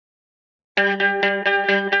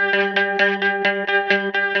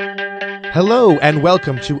Hello and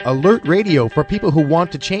welcome to Alert Radio for people who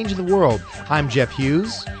want to change the world. I'm Jeff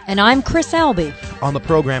Hughes. And I'm Chris Albee. On the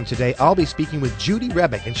program today, I'll be speaking with Judy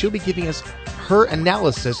Rebick, and she'll be giving us her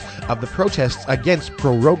analysis of the protests against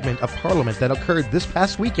proroguement of Parliament that occurred this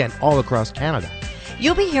past weekend all across Canada.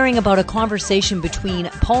 You'll be hearing about a conversation between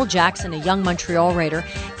Paul Jackson, a young Montreal writer,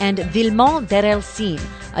 and Villemont Derelcine,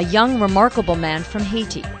 a young, remarkable man from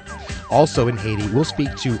Haiti. Also in Haiti, we'll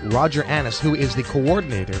speak to Roger Annis, who is the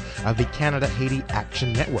coordinator of the Canada-Haiti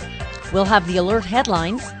Action Network. We'll have the alert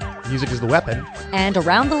headlines. Music is the weapon. And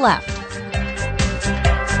Around the Left.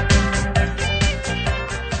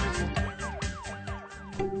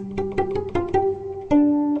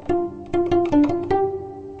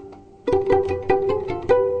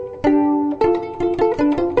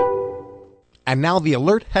 And now the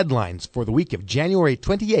alert headlines for the week of January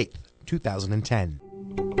 28th, 2010.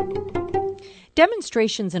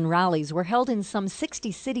 Demonstrations and rallies were held in some 60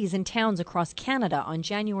 cities and towns across Canada on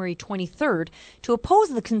January 23rd to oppose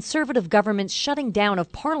the Conservative government's shutting down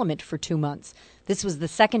of Parliament for 2 months. This was the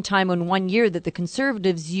second time in 1 year that the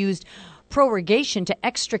Conservatives used prorogation to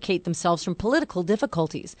extricate themselves from political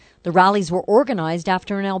difficulties. The rallies were organized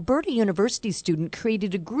after an Alberta University student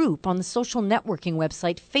created a group on the social networking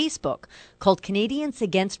website Facebook called Canadians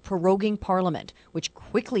Against Proroguing Parliament, which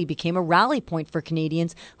quickly became a rally point for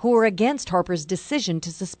Canadians who were against Harper's decision to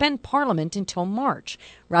suspend Parliament until March,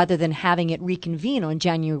 rather than having it reconvene on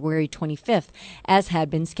January 25th, as had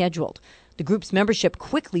been scheduled. The group's membership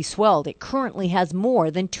quickly swelled. It currently has more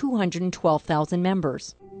than 212,000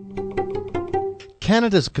 members.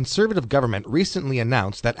 Canada's Conservative government recently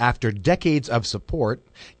announced that after decades of support,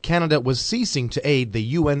 Canada was ceasing to aid the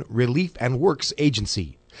UN Relief and Works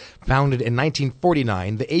Agency. Founded in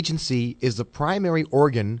 1949, the agency is the primary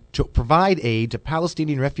organ to provide aid to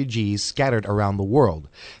Palestinian refugees scattered around the world.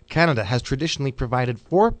 Canada has traditionally provided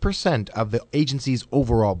 4% of the agency's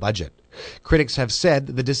overall budget. Critics have said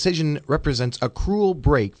the decision represents a cruel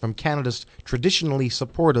break from Canada's traditionally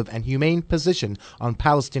supportive and humane position on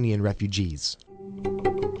Palestinian refugees.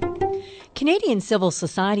 Canadian civil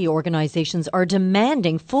society organizations are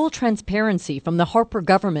demanding full transparency from the Harper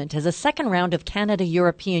government as a second round of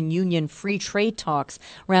Canada-European Union free trade talks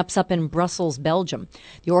wraps up in Brussels, Belgium.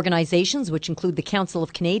 The organizations, which include the Council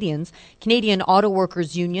of Canadians, Canadian Auto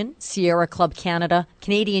Workers Union, Sierra Club Canada,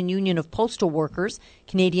 Canadian Union of Postal Workers,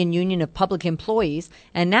 Canadian Union of Public Employees,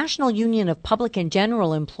 and National Union of Public and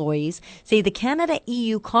General Employees, say the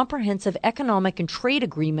Canada-EU Comprehensive Economic and Trade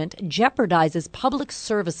Agreement jeopardizes public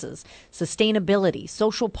services, sustainability,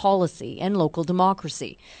 social policy, and local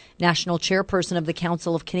democracy. National chairperson of the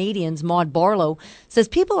Council of Canadians, Maud Barlow, says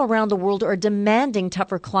people around the world are demanding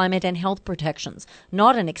tougher climate and health protections,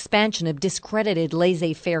 not an expansion of discredited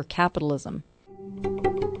laissez-faire capitalism.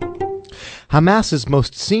 Hamas's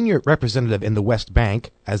most senior representative in the West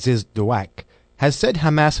Bank, Aziz Dawak, has said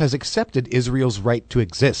Hamas has accepted Israel's right to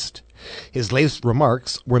exist. His latest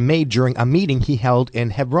remarks were made during a meeting he held in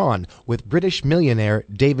Hebron with British millionaire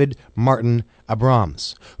David Martin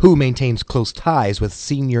Abrams, who maintains close ties with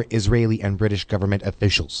senior Israeli and British government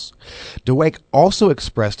officials. Dawak also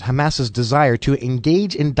expressed Hamas's desire to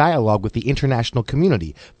engage in dialogue with the international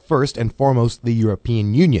community, first and foremost the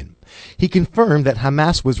European Union. He confirmed that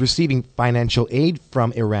Hamas was receiving financial aid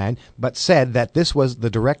from Iran, but said that this was the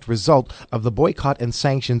direct result of the boycott and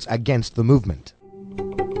sanctions against the movement.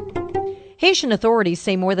 Haitian authorities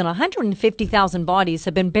say more than 150,000 bodies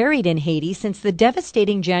have been buried in Haiti since the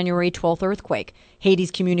devastating January 12th earthquake. Haiti's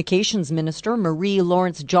communications minister,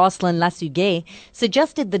 Marie-Laurence Jocelyn Lassuguet,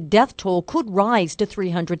 suggested the death toll could rise to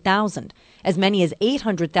 300,000. As many as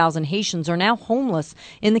 800,000 Haitians are now homeless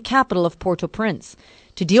in the capital of Port-au-Prince.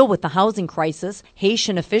 To deal with the housing crisis,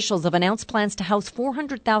 Haitian officials have announced plans to house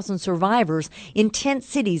 400,000 survivors in tent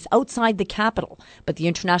cities outside the capital. But the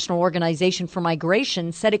International Organization for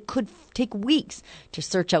Migration said it could take weeks to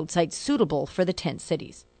search out sites suitable for the tent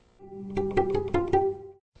cities.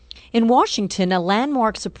 In Washington, a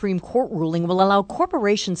landmark Supreme Court ruling will allow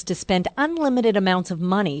corporations to spend unlimited amounts of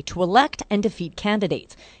money to elect and defeat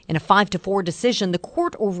candidates. In a 5-4 decision, the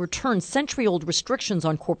court overturned century-old restrictions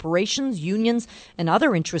on corporations, unions, and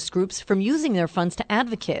other interest groups from using their funds to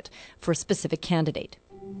advocate for a specific candidate.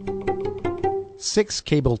 6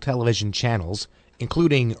 cable television channels,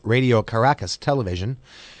 including Radio Caracas Television,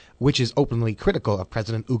 which is openly critical of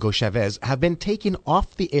President Hugo Chavez, have been taken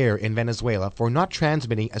off the air in Venezuela for not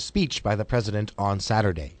transmitting a speech by the president on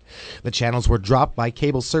Saturday. The channels were dropped by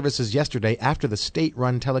cable services yesterday after the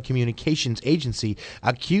state-run telecommunications agency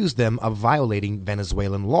accused them of violating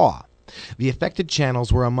Venezuelan law. The affected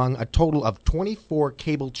channels were among a total of 24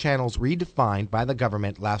 cable channels redefined by the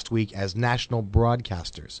government last week as national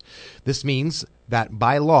broadcasters. This means that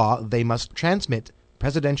by law they must transmit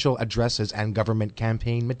presidential addresses and government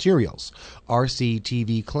campaign materials.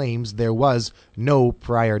 RCTV claims there was no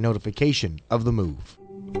prior notification of the move.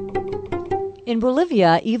 In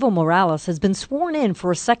Bolivia, Evo Morales has been sworn in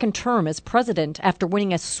for a second term as president after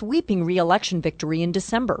winning a sweeping re-election victory in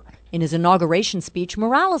December. In his inauguration speech,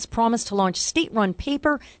 Morales promised to launch state-run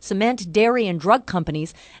paper, cement, dairy, and drug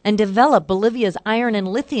companies and develop Bolivia's iron and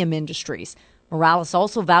lithium industries. Morales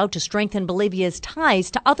also vowed to strengthen Bolivia's ties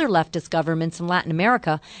to other leftist governments in Latin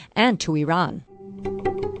America and to Iran.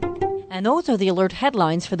 And those are the alert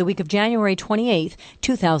headlines for the week of January 28,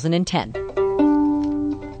 2010.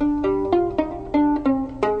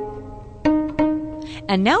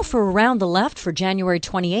 And now for Around the Left for January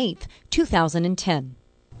 28, 2010.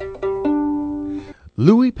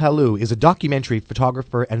 Louis Palou is a documentary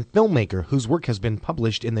photographer and filmmaker whose work has been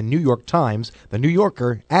published in the New York Times, the New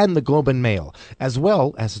Yorker, and the Globe and Mail, as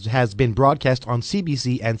well as it has been broadcast on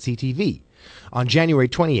CBC and CTV. On January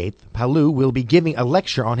 28th, Palou will be giving a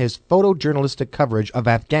lecture on his photojournalistic coverage of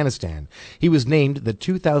Afghanistan. He was named the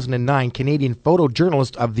 2009 Canadian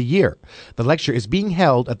Photojournalist of the Year. The lecture is being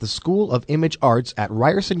held at the School of Image Arts at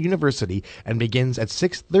Ryerson University and begins at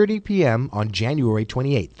 6:30 p.m. on January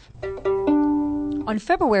 28th. On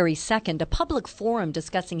February 2nd, a public forum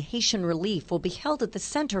discussing Haitian relief will be held at the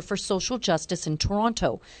Center for Social Justice in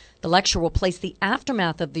Toronto. The lecture will place the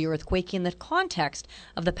aftermath of the earthquake in the context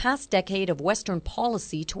of the past decade of Western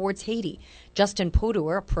policy towards Haiti. Justin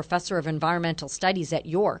Poudouer, a professor of environmental studies at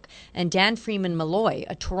York, and Dan Freeman-Malloy,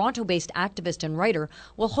 a Toronto-based activist and writer,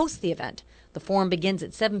 will host the event. The forum begins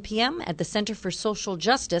at 7 p.m. at the Center for Social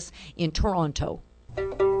Justice in Toronto.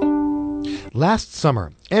 Last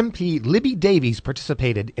summer, MP Libby Davies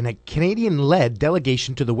participated in a Canadian-led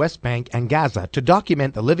delegation to the West Bank and Gaza to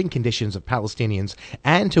document the living conditions of Palestinians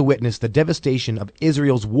and to witness the devastation of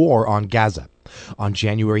Israel's war on Gaza. On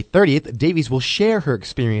January 30th, Davies will share her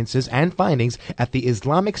experiences and findings at the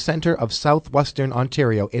Islamic Centre of Southwestern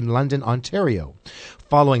Ontario in London, Ontario.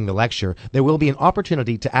 Following the lecture, there will be an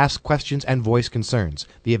opportunity to ask questions and voice concerns.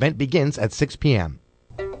 The event begins at 6 p.m.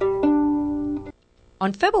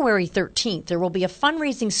 On February 13th, there will be a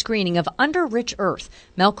fundraising screening of Under Rich Earth,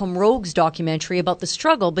 Malcolm Rogue's documentary about the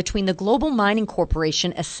struggle between the global mining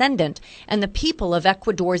corporation Ascendant and the people of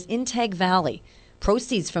Ecuador's Intag Valley.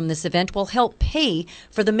 Proceeds from this event will help pay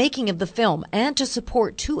for the making of the film and to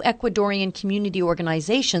support 2 Ecuadorian community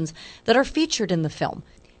organizations that are featured in the film.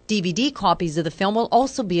 DVD copies of the film will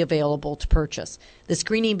also be available to purchase. The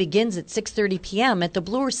screening begins at 6:30 p.m. at the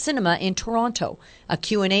Bloor Cinema in Toronto. A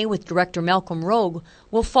Q&A with director Malcolm Rogue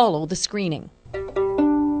will follow the screening.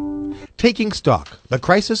 Taking Stock, the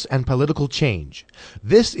Crisis and Political Change.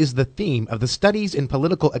 This is the theme of the Studies in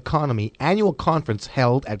Political Economy annual conference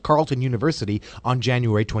held at Carleton University on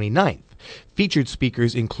January 29th. Featured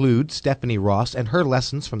speakers include Stephanie Ross and her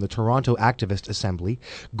lessons from the Toronto Activist Assembly,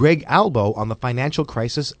 Greg Albo on the financial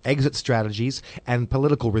crisis, exit strategies, and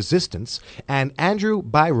political resistance, and Andrew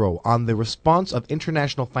Byro on the response of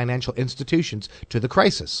international financial institutions to the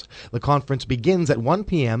crisis. The conference begins at 1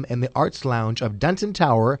 p.m. in the Arts Lounge of Dunton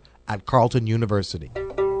Tower at Carleton University.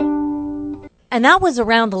 And that was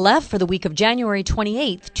Around the Left for the week of January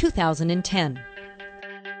 28th, 2010.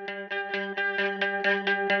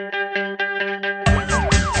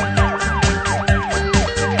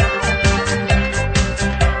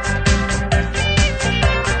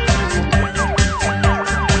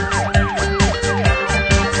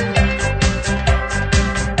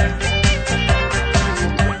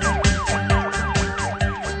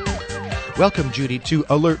 Welcome, Judy, to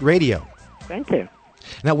Alert Radio. Thank you.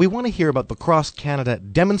 Now, we want to hear about the cross-Canada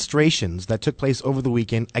demonstrations that took place over the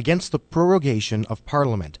weekend against the prorogation of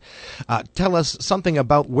Parliament. Tell us something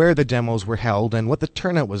about where the demos were held and what the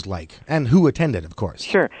turnout was like, and who attended, of course.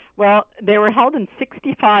 Sure. Well, they were held in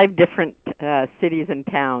 65 different cities and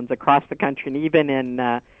towns across the country, and even in,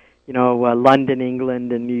 London,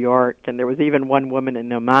 England, and New York. And there was even one woman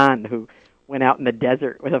in Oman who went out in the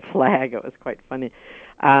desert with a flag. It was quite funny.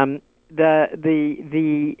 Because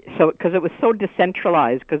it was so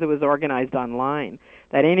decentralized, because it was organized online,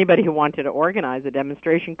 that anybody who wanted to organize a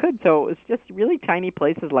demonstration could. So it was just really tiny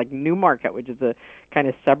places like Newmarket, which is a kind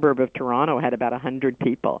of suburb of Toronto, had about 100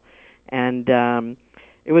 people. And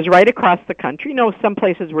it was right across the country. Some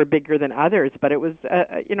places were bigger than others, but it was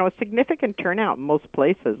a significant turnout in most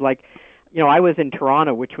places. Like, I was in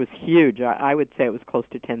Toronto, which was huge. I would say it was close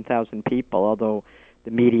to 10,000 people, although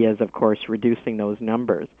the media is, of course, reducing those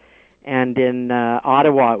numbers. And in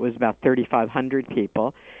Ottawa, it was about 3,500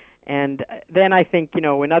 people. And then I think,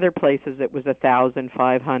 in other places it was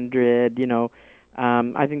 1,500,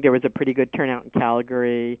 I think there was a pretty good turnout in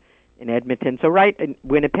Calgary, in Edmonton. So right in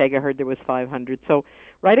Winnipeg, I heard there was 500. So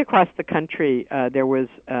right across the country, there was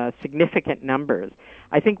significant numbers.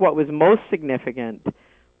 I think what was most significant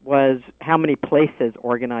was how many places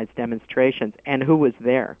organized demonstrations and who was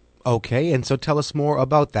there. Okay, and so tell us more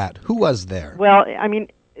about that. Who was there? Well, I mean,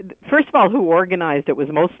 first of all, who organized it was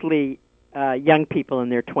mostly young people in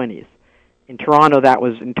their 20s. In Toronto, that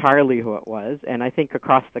was entirely who it was, and I think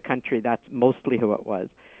across the country, that's mostly who it was.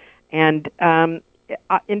 And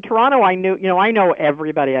in Toronto, I know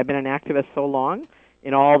everybody. I've been an activist so long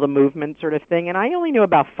in all the movement sort of thing, and I only knew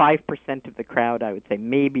about 5% of the crowd, I would say,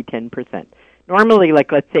 maybe 10%. Normally,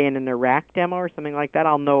 like let's say in an Iraq demo or something like that,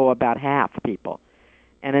 I'll know about half people.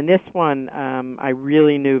 And in this one, I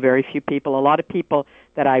really knew very few people. A lot of people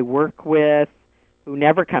that I work with who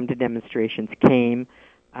never come to demonstrations came.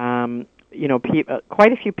 Quite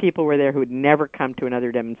a few people were there who had never come to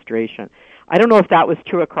another demonstration. I don't know if that was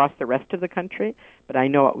true across the rest of the country, but I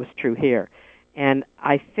know it was true here. And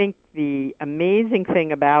I think the amazing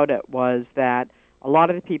thing about it was that a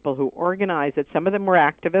lot of the people who organized it, some of them were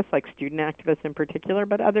activists, like student activists in particular,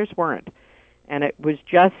 but others weren't. And it was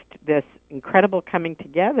just this incredible coming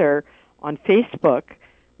together on Facebook,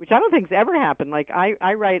 which I don't think's ever happened. Like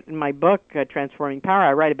I write in my book, Transforming Power,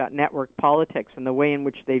 I write about network politics and the way in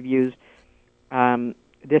which they've used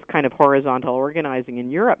this kind of horizontal organizing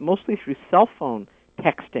in Europe, mostly through cell phone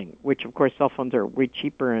texting, which, of course, cell phones are way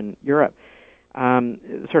cheaper in Europe,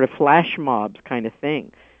 sort of flash mobs kind of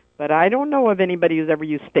thing. But I don't know of anybody who's ever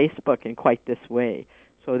used Facebook in quite this way,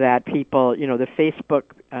 so that people, the Facebook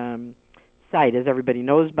site, as everybody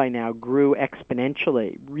knows by now, grew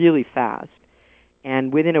exponentially, really fast.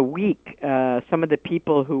 And within a week, some of the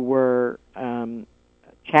people who were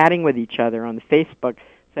chatting with each other on the Facebook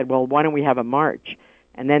said, well, why don't we have a march?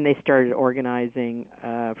 And then they started organizing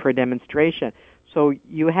for a demonstration. So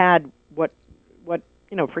you had what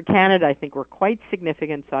for Canada, I think were quite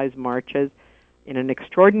significant-sized marches in an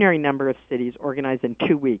extraordinary number of cities organized in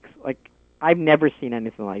 2 weeks. Like, I've never seen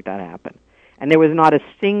anything like that happen. And there was not a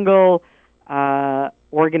single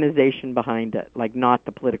organization behind it, like not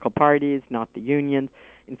the political parties, not the unions.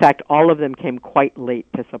 In fact, all of them came quite late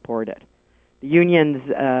to support it. The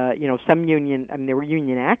unions, some union, I mean, there were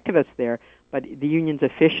union activists there, but the unions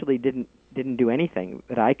officially didn't do anything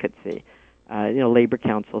that I could see. Labor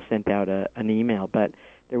Council sent out an email, but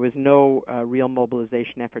there was no real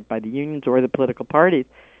mobilization effort by the unions or the political parties,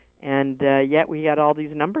 and yet we had all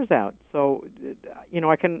these numbers out. So,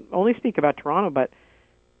 I can only speak about Toronto, but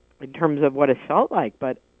in terms of what it felt like,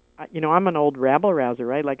 but I'm an old rabble-rouser,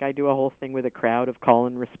 right? Like, I do a whole thing with a crowd of call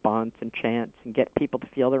and response and chants and get people to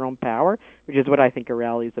feel their own power, which is what I think a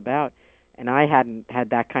rally is about. And I hadn't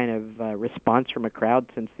had that kind of response from a crowd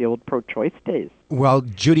since the old pro-choice days. Well,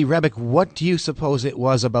 Judy Rebick, what do you suppose it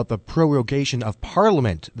was about the prorogation of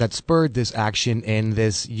Parliament that spurred this action in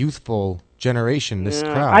this youthful generation, this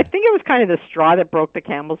crowd? I think it was kind of the straw that broke the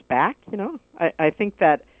camel's back, I think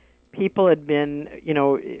that people had been,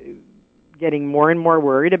 getting more and more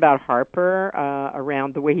worried about Harper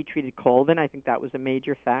around the way he treated Colvin. I think that was a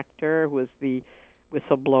major factor, who was the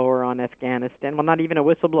whistleblower on Afghanistan. Well, not even a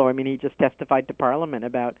whistleblower. I mean, he just testified to Parliament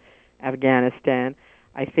about Afghanistan.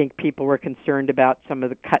 I think people were concerned about some of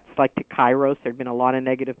the cuts, like to Kairos. There had been a lot of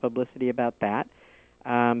negative publicity about that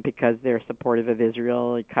because they're supportive of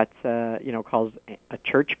Israel. He cuts, calls a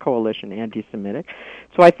church coalition anti-Semitic.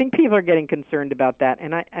 So I think people are getting concerned about that.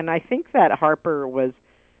 And I think that Harper was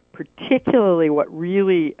particularly what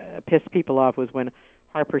really pissed people off was when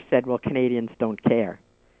Harper said, well, Canadians don't care.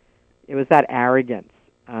 It was that arrogance.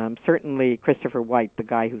 Certainly Christopher White, the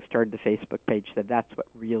guy who started the Facebook page, said that's what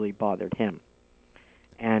really bothered him.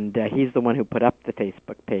 And he's the one who put up the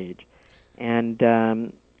Facebook page. And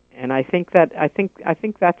I think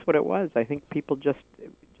that's what it was. I think people just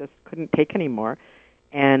couldn't take anymore.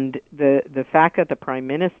 And the fact that the Prime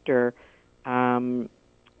Minister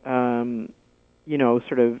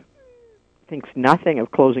sort of thinks nothing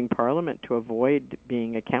of closing Parliament to avoid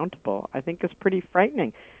being accountable, I think is pretty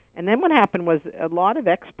frightening. And then what happened was a lot of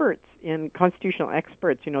experts, constitutional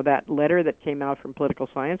experts, that letter that came out from political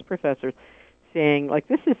science professors saying, like,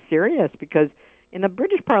 this is serious because in the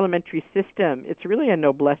British parliamentary system, it's really a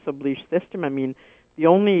noblesse oblige system. I mean,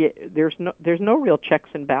 there's no real checks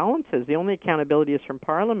and balances. The only accountability is from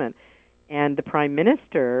Parliament. And the Prime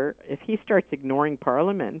Minister, if he starts ignoring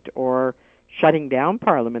Parliament or shutting down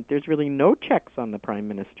Parliament, there's really no checks on the Prime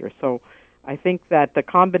Minister. So I think that the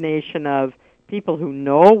combination of people who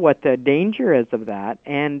know what the danger is of that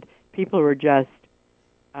and people who are just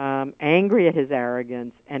angry at his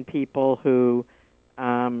arrogance, and people who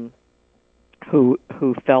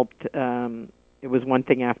felt it was one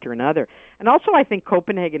thing after another. And also, I think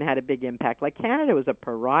Copenhagen had a big impact. Like, Canada was a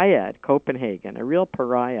pariah at Copenhagen, a real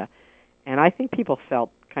pariah, and I think people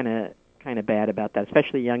felt kind of bad about that,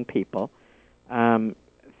 especially young people.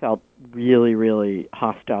 Felt really, really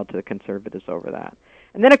hostile to the Conservatives over that.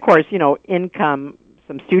 And then, of course, in come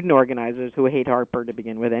some student organizers who hate Harper to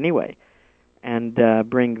begin with anyway, and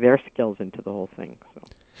bring their skills into the whole thing. So.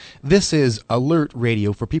 This is Alert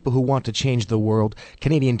Radio for people who want to change the world.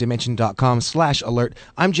 CanadianDimension.com/alert.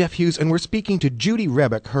 I'm Jeff Hughes, and we're speaking to Judy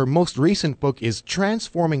Rebick. Her most recent book is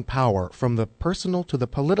Transforming Power, From the Personal to the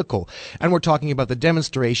Political. And we're talking about the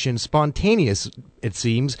demonstration, spontaneous, it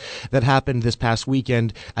seems, that happened this past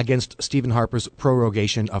weekend against Stephen Harper's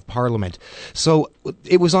prorogation of Parliament. So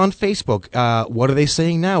it was on Facebook. What are they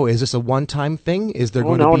saying now? Is this a one-time thing? Is there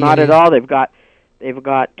going to be... No, not at all. They've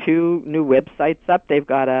got 2 new websites up. They've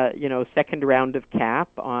got a second round of CAP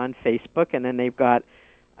on Facebook, and then they've got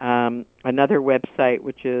another website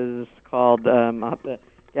which is called I'll have to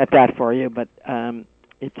get that for you, but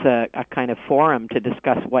it's a kind of forum to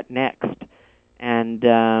discuss what next, and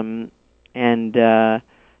they're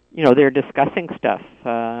discussing stuff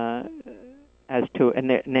as to and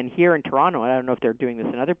then here in Toronto, I don't know if they're doing this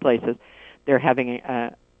in other places, they're having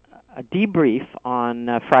a debrief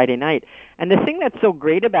on Friday night. And the thing that's so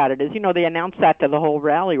great about it is, they announced that to the whole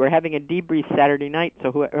rally. We're having a debrief Saturday night,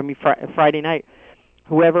 Friday night.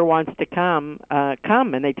 Whoever wants to come,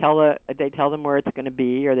 and they tell them where it's going to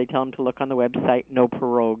be, or they tell them to look on the website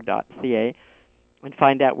noprorogue.ca and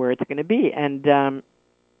find out where it's going to be. And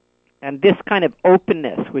this kind of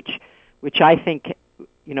openness, which I think,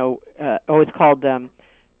 it's called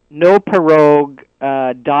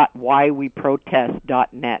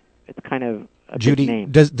noprorogue.whyweprotest.net. It's kind of a Judy, big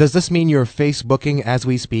name. Does this mean you're Facebooking as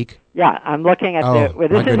we speak? Yeah, I'm looking at this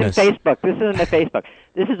isn't Facebook. This isn't a Facebook.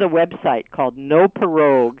 This is a website called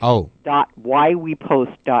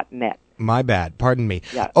noprorogue.whywepost.net. My bad. Pardon me.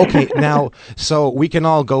 Yeah. Okay, now, so we can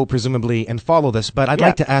all go, presumably, and follow this, but I'd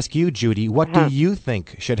like to ask you, Judy, what do you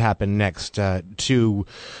think should happen next to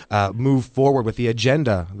move forward with the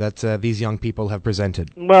agenda that these young people have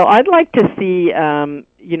presented? Well, I'd like to see, a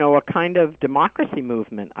kind of democracy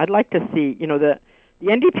movement. I'd like to see, the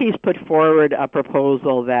NDP's put forward a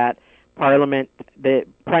proposal that Parliament, the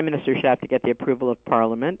Prime Minister should have to get the approval of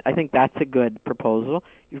Parliament. I think that's a good proposal.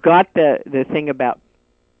 You've got the thing about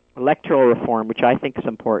electoral reform, which I think is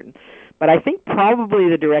important. But I think probably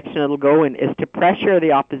the direction it'll go in is to pressure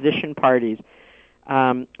the opposition parties.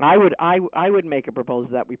 I would make a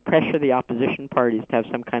proposal that we pressure the opposition parties to have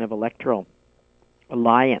some kind of electoral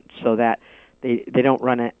alliance so that they don't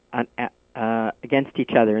run against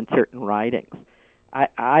each other in certain ridings.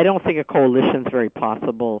 I don't think a coalition is very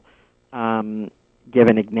possible given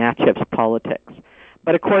Ignatieff's politics.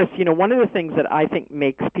 But of course, one of the things that I think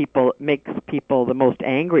makes people the most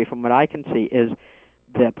angry, from what I can see, is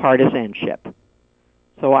the partisanship.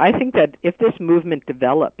 So I think that if this movement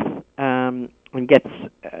develops and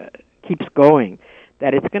keeps going,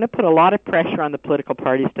 that it's going to put a lot of pressure on the political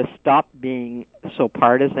parties to stop being so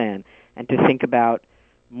partisan and to think about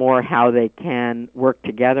more how they can work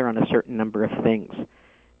together on a certain number of things.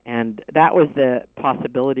 And that was the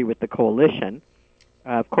possibility with the coalition.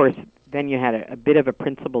 Of course, then you had a bit of a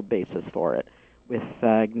principled basis for it with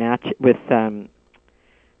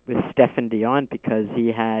Stephen Dion, because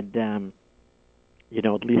he had,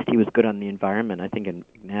 at least he was good on the environment. I think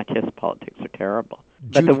Ignatieff's politics are terrible.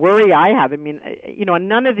 But the worry I have,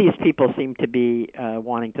 none of these people seem to be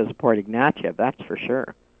wanting to support Ignatieff. That's for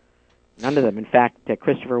sure. None of them. In fact,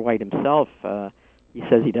 Christopher White himself, he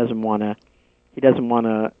says he doesn't want to. He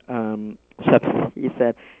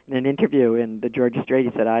said in an interview in the Georgia Strait,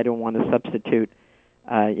 he said, "I don't want to substitute,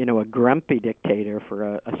 a grumpy dictator for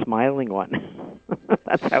a smiling one."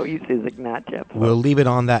 That's how he sees Ignatieff. We'll leave it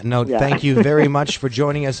on that note. Yeah. Thank you very much for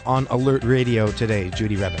joining us on Alert Radio today,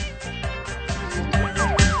 Judy Rebick.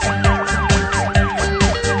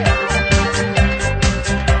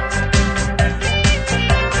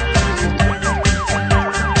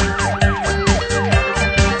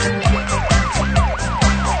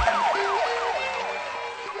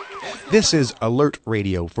 This is Alert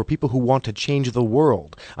Radio for people who want to change the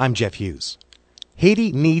world. I'm Jeff Hughes.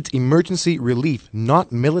 Haiti needs emergency relief,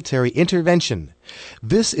 not military intervention.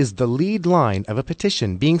 This is the lead line of a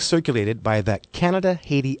petition being circulated by the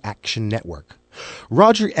Canada-Haiti Action Network.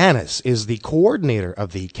 Roger Annis is the coordinator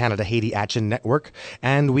of the Canada-Haiti Action Network,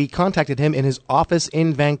 and we contacted him in his office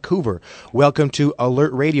in Vancouver. Welcome to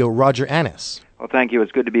Alert Radio, Roger Annis. Well, thank you.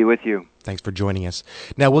 It's good to be with you. Thanks for joining us.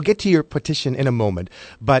 Now, we'll get to your petition in a moment,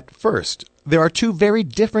 but first, there are two very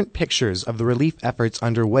different pictures of the relief efforts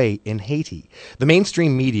underway in Haiti. The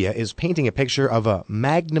mainstream media is painting a picture of a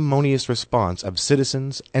magnanimous response of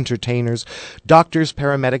citizens, entertainers, doctors,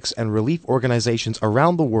 paramedics, and relief organizations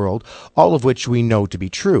around the world, all of which we know to be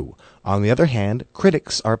true. On the other hand,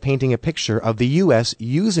 critics are painting a picture of the U.S.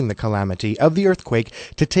 using the calamity of the earthquake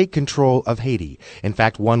to take control of Haiti. In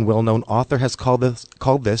fact, one well-known author has called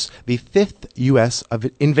this the fifth U.S.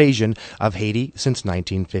 invasion of Haiti since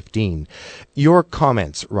 1915. Your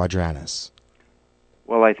comments, Roger Annis.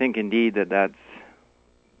 Well, I think indeed that's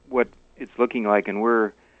what it's looking like, and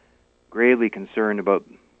we're gravely concerned about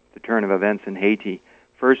the turn of events in Haiti.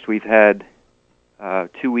 First, we've had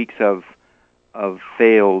 2 weeks of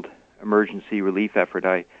failed emergency relief effort.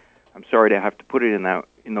 I'm sorry to have to put it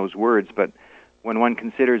in those words, but when one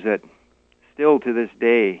considers that still to this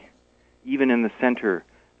day, even in the center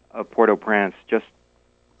of Port-au-Prince, just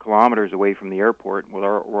kilometers away from the airport,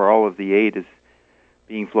 where all of the aid is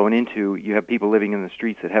being flown into, you have people living in the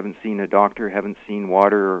streets that haven't seen a doctor, haven't seen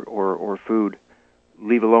water or food,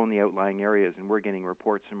 leave alone the outlying areas, and we're getting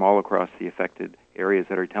reports from all across the affected areas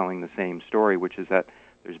that are telling the same story, which is that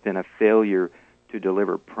there's been a failure to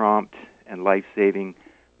deliver prompt and life-saving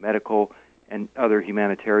medical and other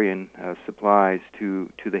humanitarian supplies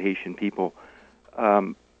to the Haitian people.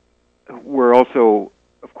 We're also,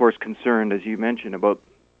 of course, concerned, as you mentioned, about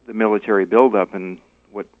the military buildup and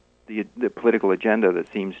what the political agenda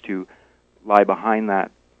that seems to lie behind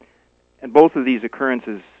that. And both of these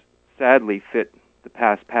occurrences sadly fit the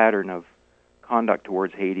past pattern of conduct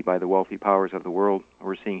towards Haiti by the wealthy powers of the world.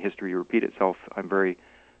 We're seeing history repeat itself. I'm very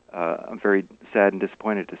sad and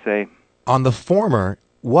disappointed to say. On the former,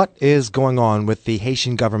 what is going on with the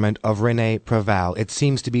Haitian government of René Préval? It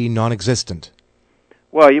seems to be non-existent.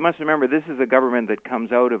 Well, you must remember this is a government that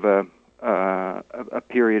comes out of a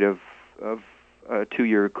period of a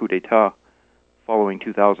 2-year coup d'etat following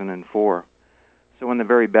 2004. So in the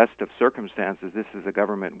very best of circumstances, this is a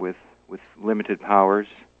government with limited powers,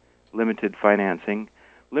 limited financing,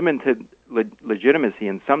 limited legitimacy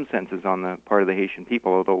in some senses on the part of the Haitian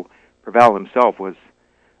people, although Préval himself was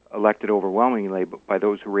elected overwhelmingly by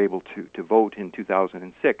those who were able to vote in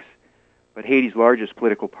 2006. But Haiti's largest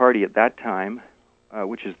political party at that time,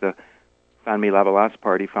 which is the Famille Lavalas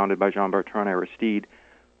party founded by Jean-Bertrand Aristide,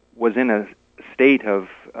 was in a state of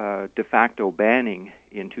de facto banning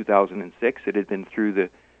in 2006. It had been through the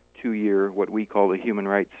 2-year, what we call the human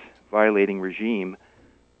rights violating regime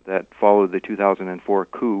that followed the 2004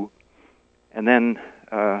 coup. And then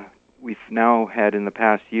we've now had in the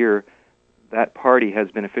past year, that party has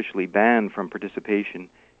been officially banned from participation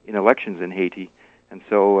in elections in Haiti. And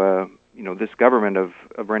so, this government of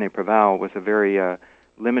René Préval was a very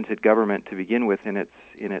limited government to begin with in its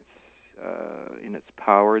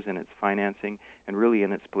powers, in its financing, and really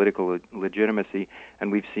in its political legitimacy.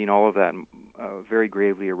 And we've seen all of that very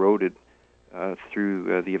gravely eroded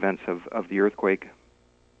through the events of the earthquake.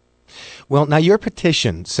 Well, now your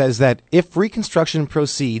petition says that if reconstruction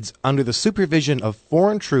proceeds under the supervision of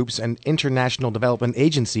foreign troops and international development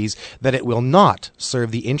agencies, that it will not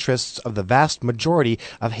serve the interests of the vast majority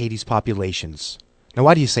of Haiti's populations. Now,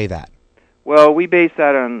 why do you say that? Well, we base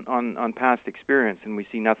that on past experience, and we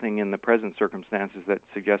see nothing in the present circumstances that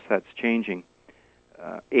suggests that's changing.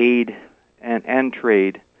 Aid and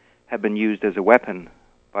trade have been used as a weapon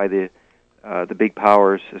by the big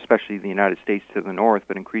powers, especially the United States to the north,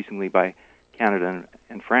 but increasingly by Canada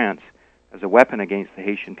and France, as a weapon against the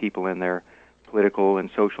Haitian people and their political and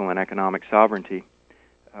social and economic sovereignty.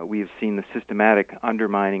 We have seen the systematic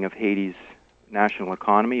undermining of Haiti's national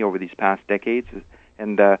economy over these past decades,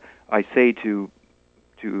 and I say to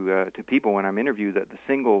people when I'm interviewed that the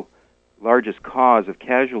single largest cause of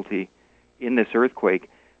casualty in this earthquake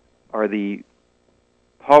are the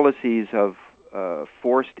policies of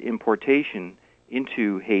forced importation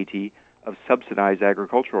into Haiti of subsidized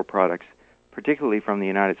agricultural products, particularly from the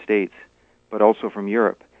United States, but also from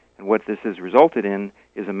Europe. And what this has resulted in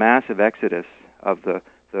is a massive exodus of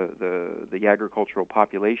the agricultural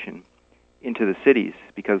population into the cities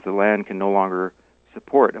because the land can no longer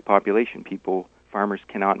support a population. Farmers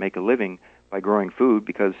cannot make a living by growing food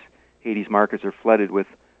because Haiti's markets are flooded with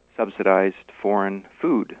subsidized foreign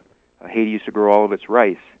food. Haiti used to grow all of its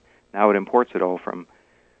rice. Now it imports it all from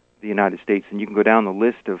the United States. And you can go down the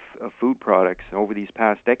list of food products. Over these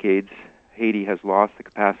past decades, Haiti has lost the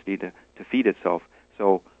capacity to feed itself.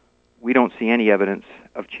 So we don't see any evidence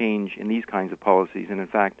of change in these kinds of policies. And in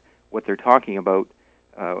fact, what they're talking about,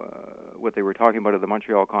 what they were talking about at the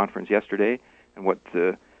Montreal conference yesterday, and what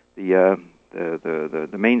the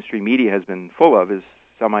the mainstream media has been full of is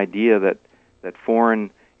some idea that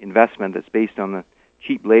foreign investment that's based on the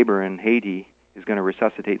cheap labor in Haiti is going to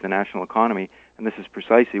resuscitate the national economy, and this is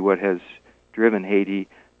precisely what has driven Haiti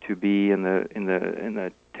to be in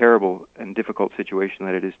the terrible and difficult situation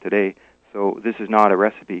that it is today. So this is not a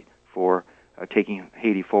recipe for taking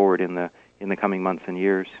Haiti forward in the coming months and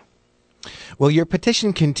years. Well, your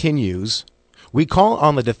petition continues. We call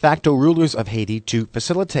on the de facto rulers of Haiti to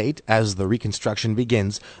facilitate, as the reconstruction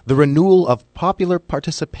begins, the renewal of popular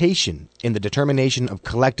participation in the determination of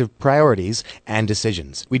collective priorities and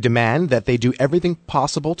decisions. We demand that they do everything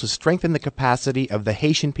possible to strengthen the capacity of the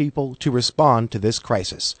Haitian people to respond to this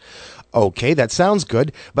crisis. Okay, that sounds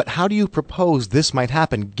good, but how do you propose this might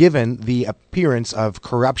happen given the appearance of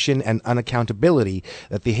corruption and unaccountability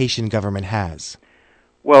that the Haitian government has?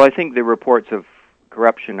 Well, I think the reports of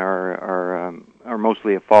corruption are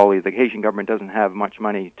mostly a folly. The Haitian government doesn't have much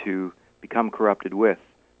money to become corrupted with.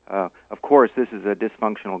 Of course, this is a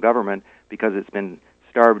dysfunctional government because it's been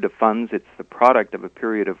starved of funds. It's the product of a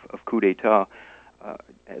period of coup d'etat.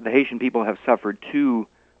 The Haitian people have suffered two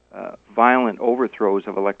violent overthrows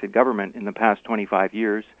of elected government in the past 25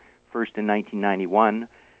 years, first in 1991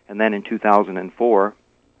 and then in 2004,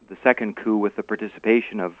 the second coup with the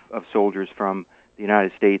participation of soldiers from the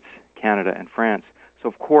United States, Canada, and France. So,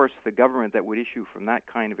 of course, the government that would issue from that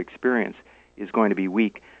kind of experience is going to be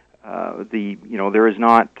weak. There is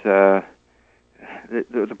not the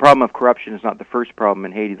problem of corruption is not the first problem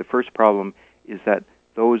in Haiti. The first problem is that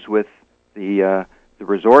those with the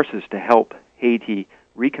resources to help Haiti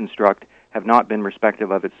reconstruct have not been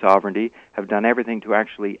respectful of its sovereignty, have done everything to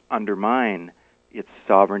actually undermine its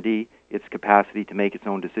sovereignty, its capacity to make its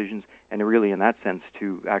own decisions, and really, in that sense,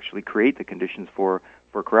 to actually create the conditions for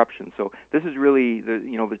corruption. So this is really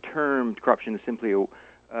the term corruption is simply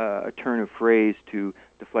a turn of phrase to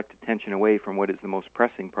deflect attention away from what is the most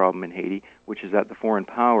pressing problem in Haiti, which is that the foreign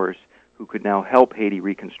powers who could now help Haiti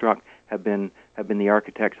reconstruct have been the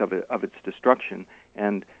architects of its destruction.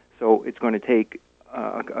 And so it's going to take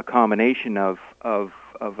a combination of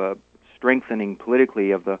a strengthening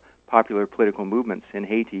politically of the popular political movements in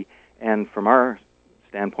Haiti, and from our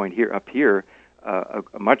standpoint up here, a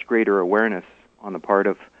much greater awareness on the part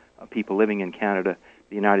of people living in Canada,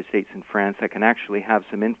 the United States, and France that can actually have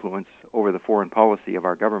some influence over the foreign policy of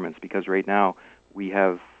our governments, because right now we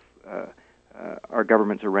have our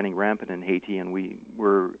governments are running rampant in Haiti, and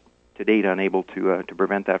we're to date unable to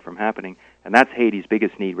prevent that from happening. And that's Haiti's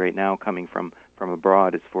biggest need right now, coming from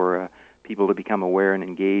abroad, is for people to become aware and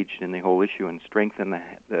engaged in the whole issue and strengthen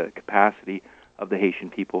the capacity of the Haitian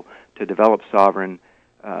people to develop sovereign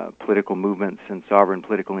political movements and sovereign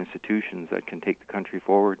political institutions that can take the country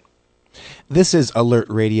forward. This is Alert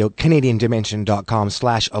Radio,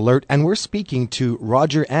 CanadianDimension.com/alert, and we're speaking to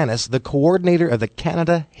Roger Annis, the coordinator of the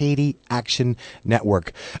Canada-Haiti Action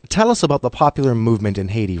Network. Tell us about the popular movement in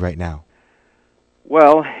Haiti right now.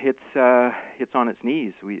 Well, it's on its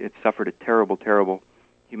knees. It suffered a terrible, terrible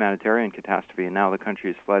humanitarian catastrophe, and now the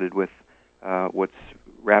country is flooded with what's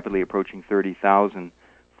rapidly approaching 30,000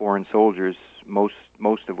 foreign soldiers,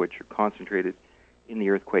 most of which are concentrated in the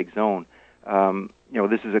earthquake zone.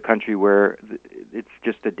 This is a country where it's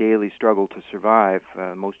just a daily struggle to survive.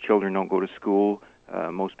 Most children don't go to school.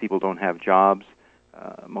 Most people don't have jobs.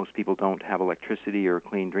 Most people don't have electricity or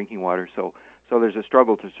clean drinking water. So there's a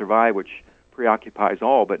struggle to survive, which preoccupies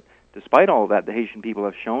all. But despite all of that, the Haitian people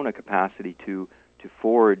have shown a capacity to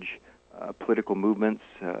forge political movements,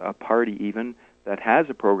 a party even, that has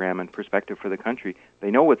a program and perspective for the country. They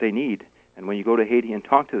know what they need. And when you go to Haiti and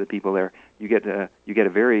talk to the people there, you get a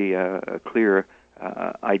very clear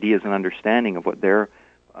ideas and understanding of what their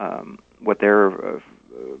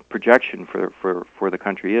projection for the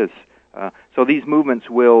country is. So these movements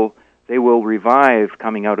will revive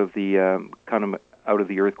coming out of the out of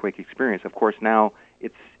the earthquake experience. Of course, now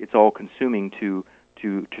it's all consuming to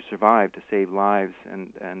survive, to save lives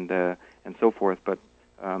and so forth. But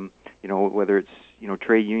whether it's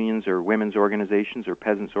trade unions or women's organizations or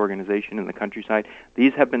peasants' organization in the countryside,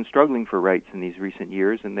 these have been struggling for rights in these recent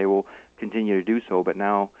years, and they will continue to do so. But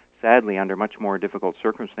now, sadly, under much more difficult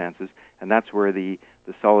circumstances, and that's where the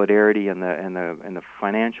solidarity and the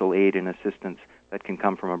financial aid and assistance that can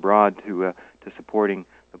come from abroad to supporting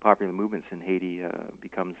the popular movements in Haiti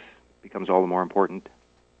becomes all the more important.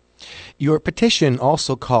 Your petition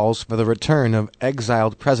also calls for the return of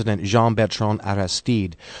exiled President Jean-Bertrand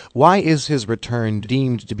Aristide. Why is his return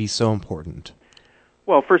deemed to be so important?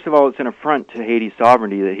 Well, first of all, it's an affront to Haiti's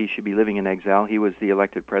sovereignty that he should be living in exile. He was the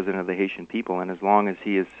elected president of the Haitian people, and as long as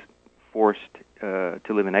he is forced to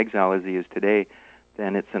live in exile as he is today,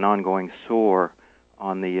 then it's an ongoing sore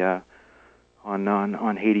on the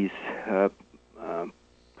Haiti's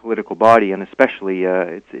political body, and especially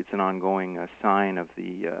it's an ongoing sign of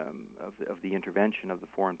the intervention of the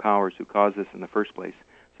foreign powers who caused this in the first place.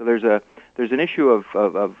 So there's an issue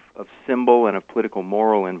of symbol and of political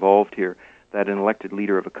moral involved here, that an elected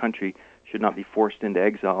leader of a country should not be forced into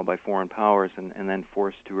exile by foreign powers and then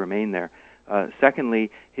forced to remain there.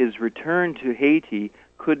 Secondly, his return to Haiti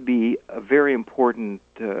could be a very important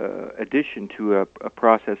addition to a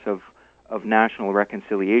process of national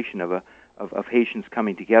reconciliation, of Haitians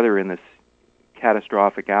coming together in this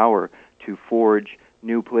catastrophic hour to forge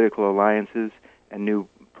new political alliances and new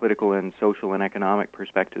political and social and economic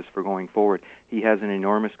perspectives for going forward. He has an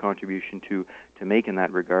enormous contribution to make in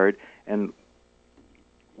that regard, and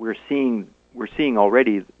we're seeing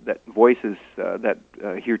already that voices that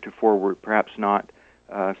heretofore were perhaps not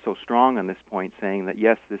so strong on this point, saying that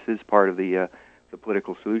yes, this is part of the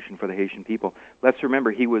political solution for the Haitian people. Let's remember,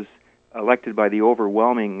 he was elected by the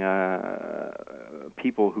overwhelming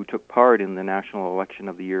people who took part in the national election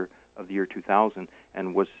of the year 2000,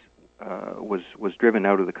 and was driven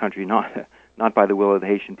out of the country not by the will of the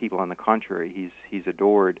Haitian people. On the contrary, he's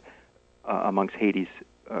adored amongst Haiti's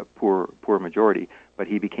poor majority, but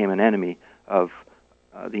he became an enemy of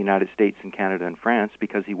the United States and Canada and France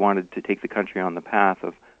because he wanted to take the country on the path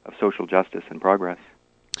of social justice and progress.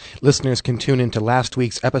 Listeners can tune into last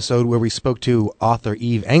week's episode where we spoke to author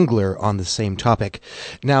Eve Engler on the same topic.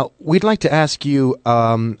 Now, we'd like to ask you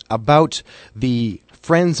about the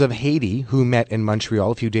Friends of Haiti who met in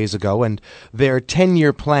Montreal a few days ago and their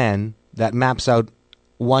 10-year plan that maps out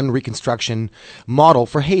one reconstruction model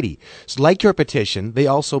for Haiti. So like your petition, they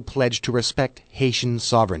also pledged to respect Haitian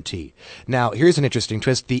sovereignty. Now, here's an interesting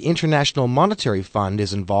twist. The International Monetary Fund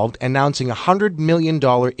is involved, announcing a $100 million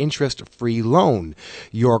interest-free loan.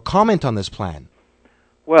 Your comment on this plan?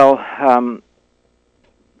 Well,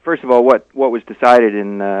 first of all, what was decided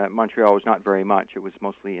in Montreal was not very much. It was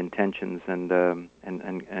mostly intentions and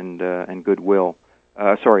goodwill.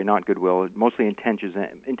 Sorry, not goodwill. Mostly intentions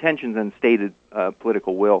and stated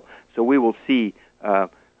political will. So we will see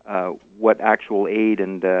what actual aid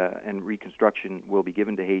and reconstruction will be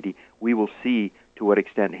given to Haiti. We will see to what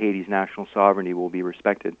extent Haiti's national sovereignty will be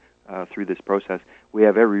respected through this process. We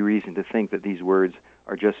have every reason to think that these words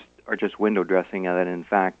are just window dressing, and that in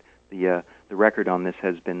fact the record on this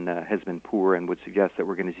has been poor, and would suggest that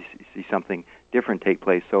we're going to see something different take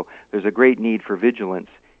place. So there's a great need for vigilance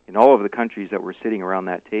in all of the countries that were sitting around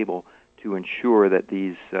that table to ensure that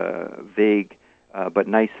these vague but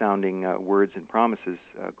nice-sounding words and promises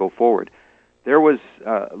go forward. There was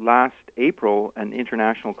last April an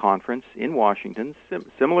international conference in Washington,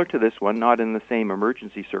 similar to this one, not in the same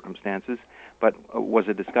emergency circumstances, but was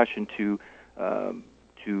a discussion to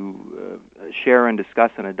share and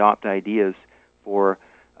discuss and adopt ideas for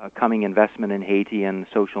coming investment in Haiti and the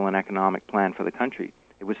social and economic plan for the country.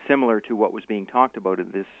 It was similar to what was being talked about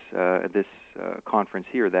at this conference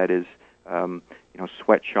here. That is,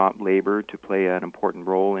 sweatshop labor to play an important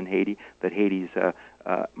role in Haiti. That Haiti's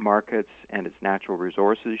markets and its natural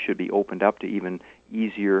resources should be opened up to even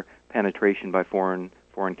easier penetration by foreign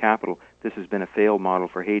capital. This has been a failed model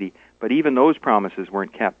for Haiti. But even those promises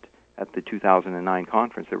weren't kept at the 2009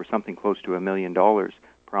 conference. There was something close to $1 million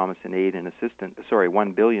promised in aid and assistance.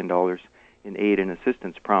 $1 billion in aid and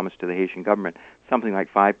assistance promised to the Haitian government. Something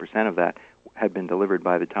like 5% of that had been delivered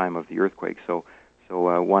by the time of the earthquake. So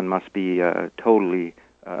one must be totally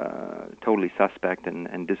suspect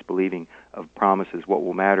and disbelieving of promises. What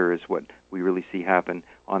will matter is what we really see happen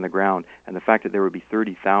on the ground. And the fact that there would be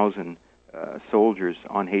 30,000 soldiers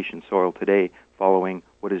on Haitian soil today following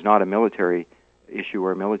what is not a military issue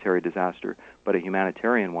or a military disaster, but a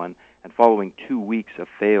humanitarian one, and following 2 weeks of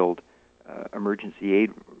failed emergency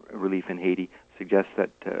aid relief in Haiti, suggests that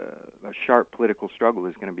a sharp political struggle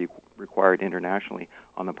is going to be required internationally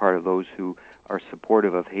on the part of those who are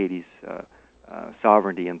supportive of Haiti's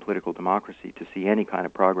sovereignty and political democracy to see any kind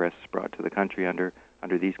of progress brought to the country under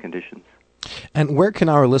these conditions. And where can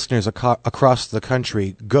our listeners across the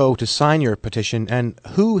country go to sign your petition, and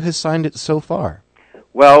who has signed it so far?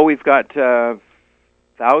 Well, we've got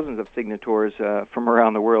thousands of signatories from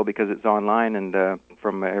around the world because it's online, and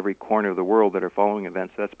from every corner of the world that are following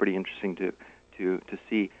events. So that's pretty interesting to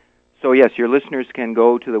see. So yes, your listeners can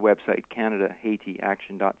go to the website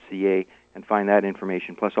CanadaHaitiAction.ca and find that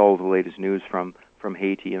information, plus all of the latest news from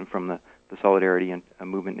Haiti and from the Solidarity and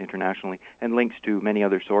movement internationally, and links to many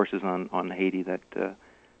other sources on Haiti that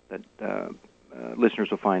listeners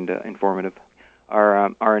will find informative.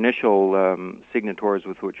 Our initial signatories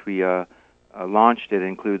with which we launched it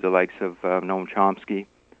include the likes of Noam Chomsky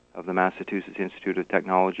of the Massachusetts Institute of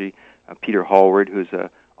Technology, Peter Hallward, who's an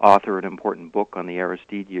author an important book on the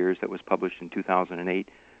Aristide years that was published in 2008,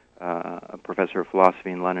 a professor of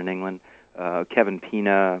philosophy in London, England. Kevin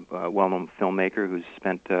Pina, a well-known filmmaker who's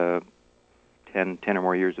spent 10 or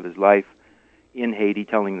more years of his life in Haiti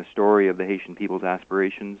telling the story of the Haitian people's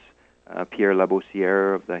aspirations. Pierre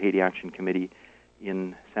Labossière of the Haiti Action Committee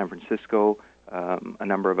in San Francisco. A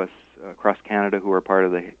number of us across Canada who are part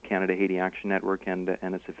of the Canada Haiti Action Network and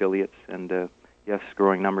its affiliates, and yes,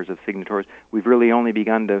 growing numbers of signatories. We've really only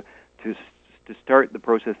begun to start the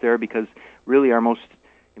process there, because really our most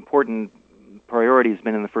important priority has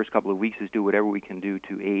been in the first couple of weeks is do whatever we can do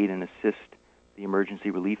to aid and assist the emergency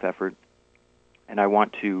relief effort. And I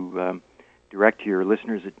want to direct your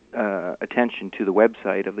listeners' attention to the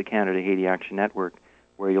website of the Canada Haiti Action Network,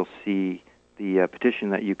 where you'll see the petition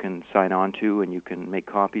that you can sign on to, and you can make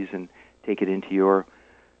copies and take it into your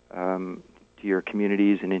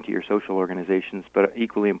communities and into your social organizations. But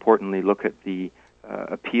equally importantly, look at the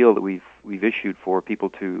appeal that we've issued for people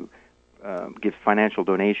to give financial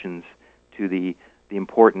donations to the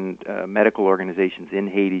important medical organizations in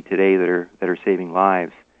Haiti today that are saving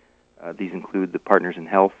lives. These include the Partners in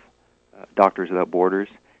Health, Doctors Without Borders,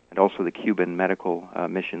 and also the Cuban medical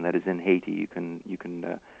mission that is in Haiti. You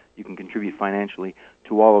can contribute financially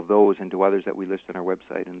to all of those and to others that we list on our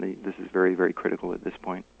website, and this is very, very critical at this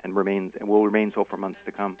point, and will remain so for months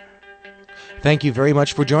to come. Thank you very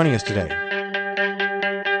much for joining us today.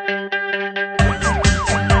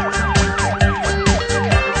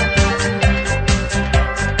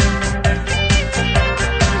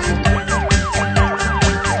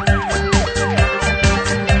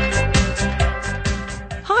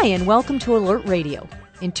 Hi, and welcome to Alert Radio.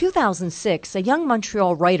 In 2006, a young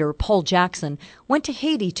Montreal writer, Paul Jackson, went to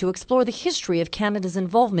Haiti to explore the history of Canada's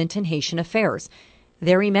involvement in Haitian affairs.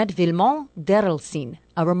 There he met Villemont Derelsin,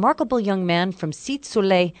 a remarkable young man from Cite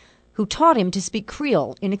Soleil who taught him to speak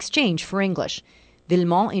Creole in exchange for English.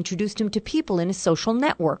 Villemont introduced him to people in his social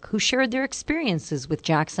network who shared their experiences with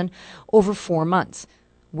Jackson over 4 months.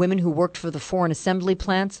 Women who worked for the foreign assembly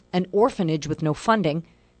plants, an orphanage with no funding,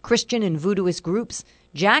 Christian and voodooist groups.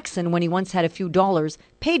 Jackson, when he once had a few dollars,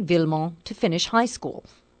 paid Villemont to finish high school.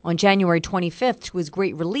 On January 25th, to his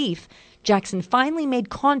great relief, Jackson finally made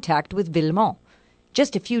contact with Villemont.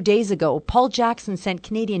 Just a few days ago, Paul Jackson sent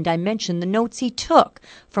Canadian Dimension the notes he took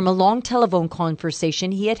from a long telephone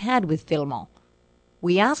conversation he had had with Villemont.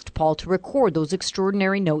 We asked Paul to record those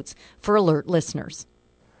extraordinary notes for Alert listeners.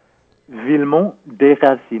 Villemont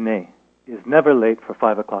Déraciné is never late for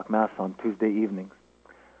 5 o'clock Mass on Tuesday evenings.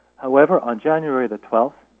 However, on January the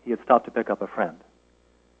 12th, he had stopped to pick up a friend.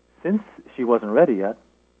 Since she wasn't ready yet,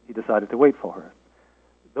 he decided to wait for her.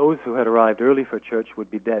 Those who had arrived early for church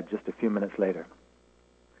would be dead just a few minutes later.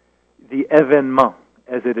 The événement,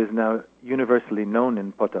 as it is now universally known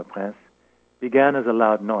in Port-au-Prince, began as a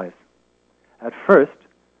loud noise. At first,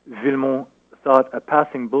 Villemont thought a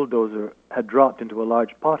passing bulldozer had dropped into a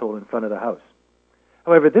large pothole in front of the house.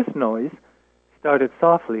 However, this noise started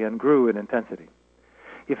softly and grew in intensity.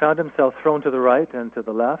 He found himself thrown to the right and to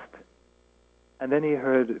the left, and then he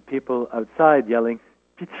heard people outside yelling,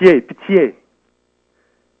 "Pitié, pitié!"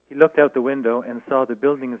 He looked out the window and saw the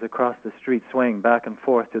buildings across the street swaying back and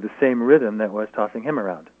forth to the same rhythm that was tossing him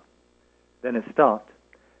around. Then it stopped,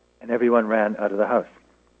 and everyone ran out of the house.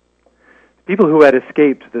 People who had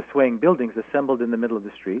escaped the swaying buildings assembled in the middle of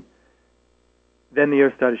the street. Then the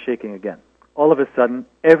earth started shaking again. All of a sudden,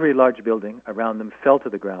 every large building around them fell to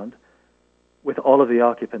the ground, with all of the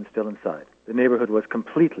occupants still inside. The neighborhood was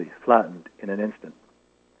completely flattened in an instant.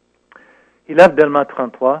 He left Delma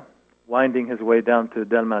 33, winding his way down to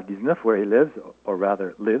Delma 19, where he lives, or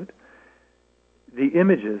rather lived. The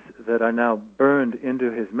images that are now burned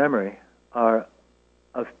into his memory are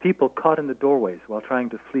of people caught in the doorways while trying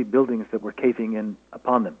to flee buildings that were caving in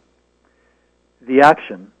upon them. The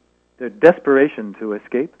action, their desperation to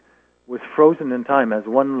escape, was frozen in time as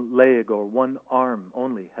one leg or one arm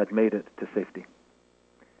only had made it to safety.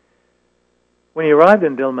 When he arrived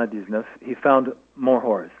in Delma 19, he found more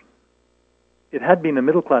horrors. It had been a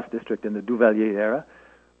middle-class district in the Duvalier era,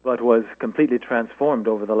 but was completely transformed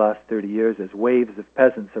over the last 30 years as waves of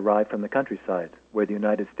peasants arrived from the countryside, where the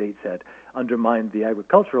United States had undermined the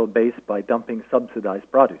agricultural base by dumping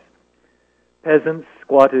subsidized produce. Peasants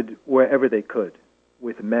squatted wherever they could,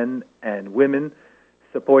 with men and women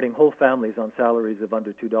supporting whole families on salaries of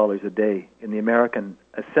under $2 a day in the American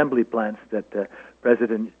assembly plants that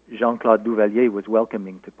President Jean-Claude Duvalier was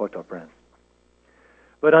welcoming to Port-au-Prince.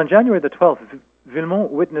 But on January the 12th, Villemont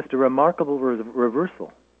witnessed a remarkable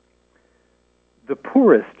reversal. The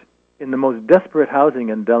poorest in the most desperate housing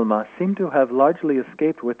in Delma seemed to have largely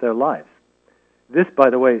escaped with their lives. This, by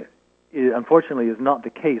the way, unfortunately, is not the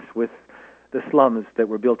case with the slums that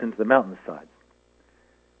were built into the mountainsides.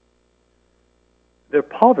 Their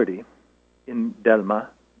poverty in Delma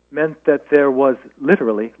meant that there was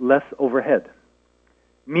literally less overhead.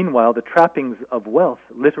 Meanwhile, the trappings of wealth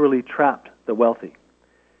literally trapped the wealthy.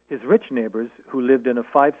 His rich neighbors, who lived in a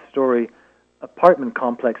 5-story apartment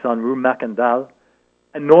complex on Rue Macandal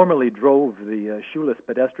and normally drove the shoeless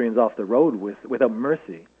pedestrians off the road without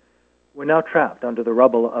mercy, were now trapped under the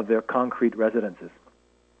rubble of their concrete residences.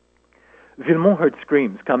 Villemont heard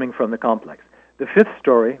screams coming from the complex. The 5th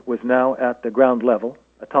story was now at the ground level,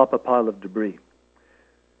 atop a pile of debris.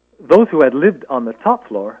 Those who had lived on the top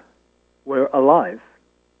floor were alive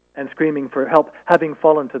and screaming for help, having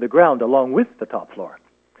fallen to the ground along with the top floor.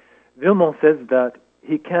 Villemont says that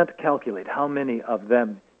he can't calculate how many of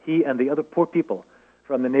them he and the other poor people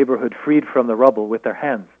from the neighborhood freed from the rubble with their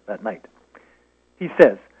hands that night. He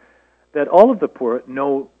says that all of the poor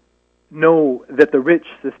know that the rich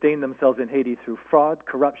sustain themselves in Haiti through fraud,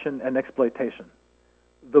 corruption, and exploitation.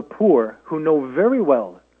 The poor, who know very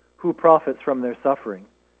well who profits from their suffering,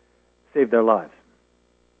 save their lives.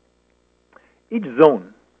 Each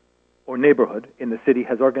zone or neighborhood in the city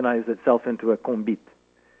has organized itself into a combite.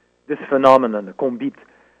 This phenomenon, the combite,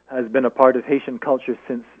 has been a part of Haitian culture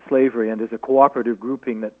since slavery and is a cooperative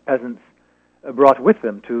grouping that peasants brought with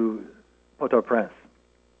them to Port-au-Prince.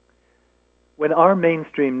 When our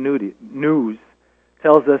mainstream news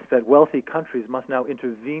tells us that wealthy countries must now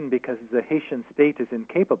intervene because the Haitian state is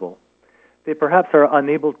incapable, they perhaps are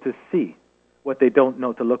unable to see what they don't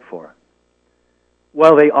know to look for.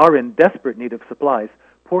 While they are in desperate need of supplies,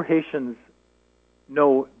 poor Haitians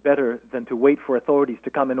know better than to wait for authorities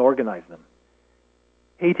to come and organize them.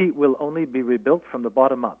 Haiti will only be rebuilt from the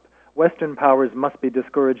bottom up. Western powers must be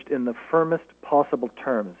discouraged in the firmest possible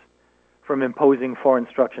terms from imposing foreign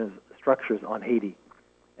structures on Haiti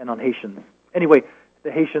and on Haitians. Anyway,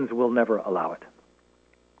 the Haitians will never allow it.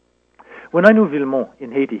 When I knew Villemont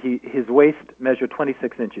in Haiti, his waist measured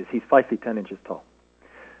 26 inches. He's 5 feet 10 inches tall.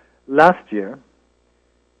 Last year,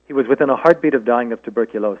 he was within a heartbeat of dying of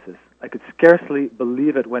tuberculosis. I could scarcely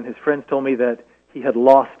believe it when his friends told me that he had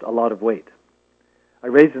lost a lot of weight. I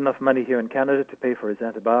raised enough money here in Canada to pay for his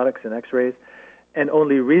antibiotics and x-rays, and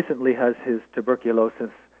only recently has his tuberculosis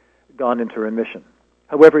gone into remission.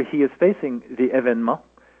 However, he is facing the événement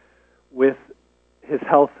with his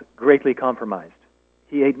health greatly compromised.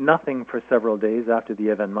 He ate nothing for several days after the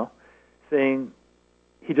événement, saying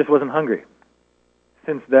he just wasn't hungry.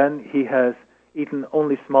 Since then, he has eaten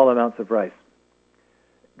only small amounts of rice.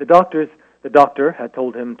 The doctor had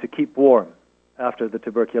told him to keep warm after the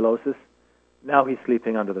tuberculosis. Now he's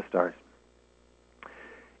sleeping under the stars.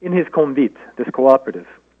 In his combite, this cooperative,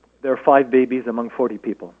 there are 5 babies among 40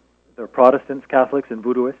 people. There are Protestants, Catholics, and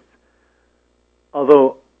Voodooists.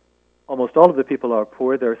 Although almost all of the people are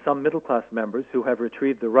poor, there are some middle-class members who have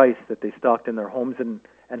retrieved the rice that they stocked in their homes and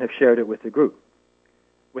have shared it with the group.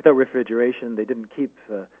 Without refrigeration, they didn't keep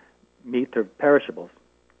meat or perishables.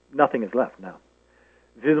 Nothing is left now.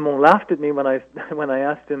 Villemont laughed at me when I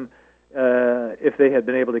asked him if they had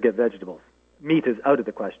been able to get vegetables. Meat is out of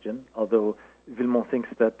the question, although Villemont thinks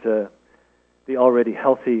that the already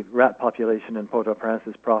healthy rat population in Port-au-Prince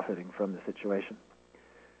is profiting from the situation.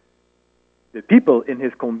 The people in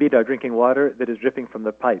his combite are drinking water that is dripping from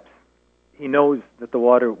the pipes. He knows that the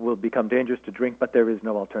water will become dangerous to drink, but there is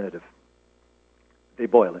no alternative. They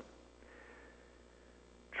boil it.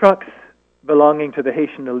 Trucks belonging to the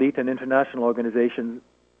Haitian elite and international organizations,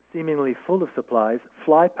 seemingly full of supplies,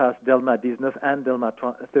 fly past Delma 19 and Delma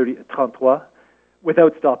 33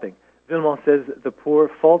 without stopping. Villemont says the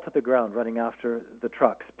poor fall to the ground running after the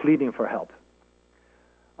trucks, pleading for help.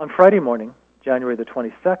 On Friday morning, January the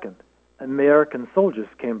 22nd, American soldiers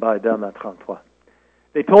came by Delma 33.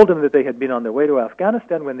 They told him that they had been on their way to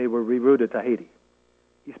Afghanistan when they were rerouted to Haiti.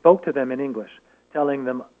 He spoke to them in English, telling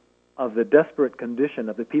them of the desperate condition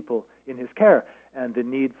of the people in his care and the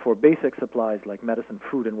need for basic supplies like medicine,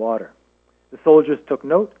 food, and water. The soldiers took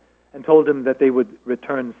note and told him that they would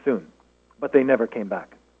return soon, but they never came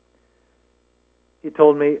back. He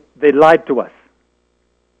told me they lied to us.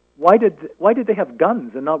 Why did they have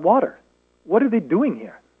guns and not water? What are they doing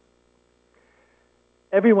here?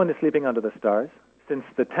 Everyone is sleeping under the stars, since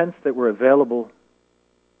the tents that were available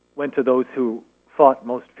went to those who fought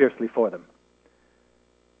most fiercely for them.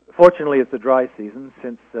 Fortunately, it's the dry season,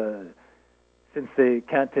 since they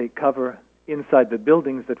can't take cover inside the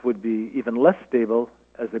buildings that would be even less stable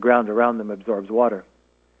as the ground around them absorbs water.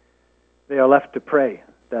 They are left to pray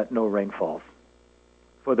that no rain falls.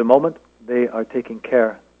 For the moment, they are taking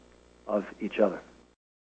care of each other.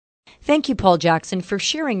 Thank you, Paul Jackson, for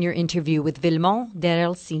sharing your interview with Villemont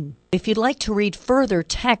d'Erlesine. If you'd like to read further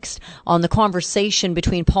text on the conversation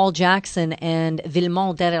between Paul Jackson and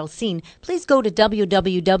Villemont d'Erlesine, please go to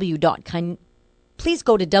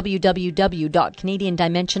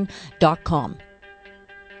www.canadiandimension.com.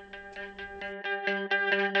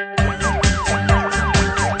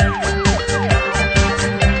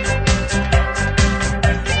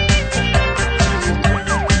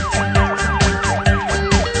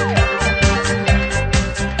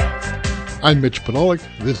 I'm Mitch Podolak.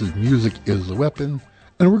 This is Music is the Weapon,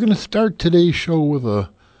 and we're going to start today's show with a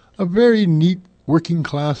very neat working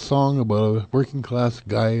class song about a working class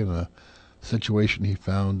guy and a situation he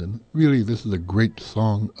found, and really this is a great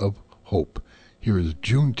song of hope. Here is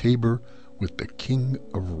June Tabor with The King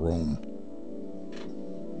of Rome.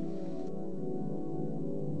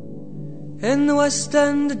 In the West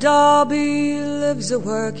End of Derby lives a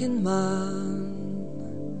working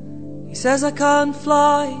man. He says I can't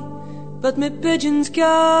fly, but me pigeons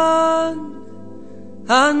can,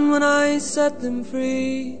 and when I set them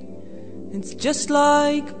free, it's just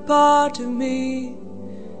like a part of me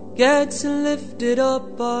gets lifted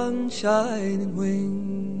up on shining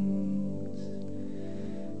wings.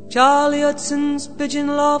 Charlie Hudson's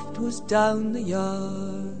pigeon loft was down the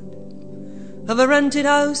yard of a rented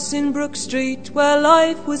house in Brook Street where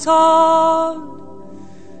life was hard,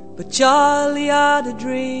 but Charlie had a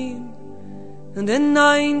dream. And in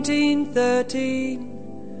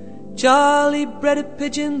 1913, Charlie bred a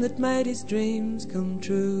pigeon that made his dreams come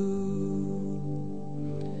true.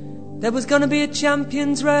 There was gonna be a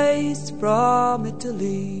champions race from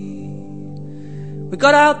Italy. We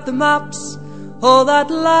got out the maps, all that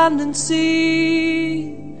land and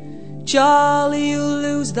sea. Charlie, you'll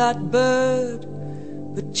lose that bird,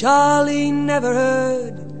 but Charlie never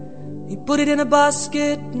heard. He put it in a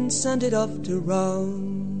basket and sent it off to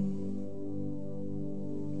Rome.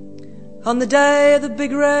 On the day of the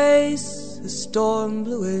big race, a storm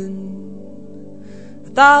blew in.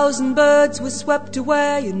 1,000 birds were swept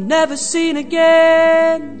away and never seen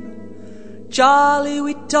again. Charlie,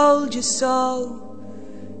 we told you so.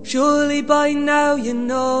 Surely by now you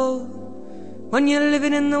know. When you're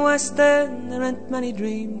living in the West End, there ain't many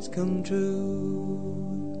dreams come true.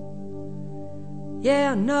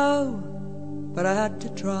 Yeah, I know, but I had to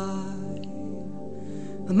try.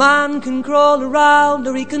 A man can crawl around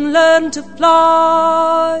or he can learn to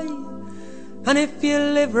fly. And if you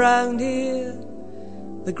live round here,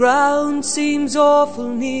 the ground seems awful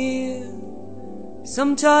near.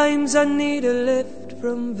 Sometimes I need a lift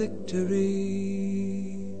from victory.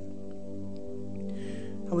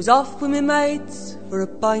 I was off with my mates for a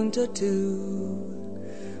pint or two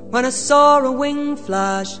when I saw a wing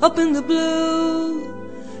flash up in the blue.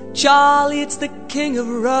 Charlie, it's the King of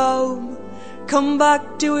Rome, come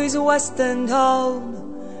back to his West End home.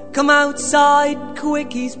 Come outside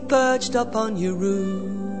quick, he's perched up on your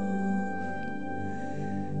roof.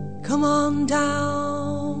 Come on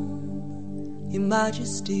down, your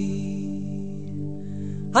majesty.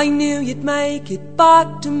 I knew you'd make it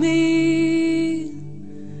back to me.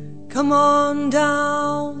 Come on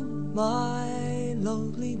down, my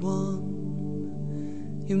lonely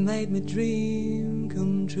one. You made my dream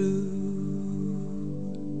come true.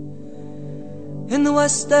 In the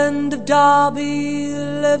West End of Derby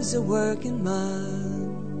lives a working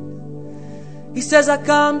man. He says I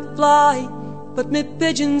can't fly, but me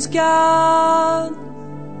pigeons can.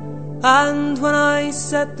 And when I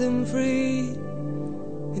set them free,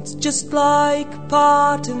 it's just like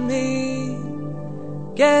part of me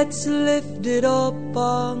gets lifted up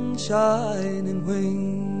on shining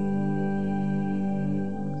wings.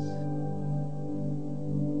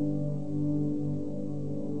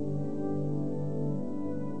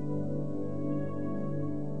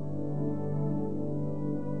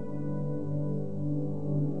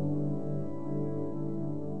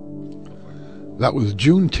 That was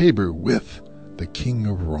June Tabor with The King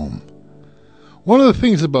of Rome. One of the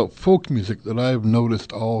things about folk music that I've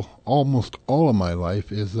noticed almost all of my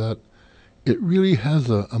life is that it really has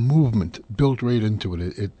a movement built right into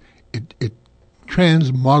it. It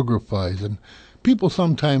transmogrifies, and people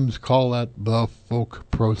sometimes call that the folk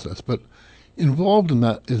process. But involved in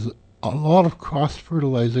that is a lot of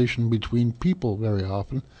cross-fertilization between people very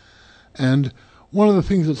often. And one of the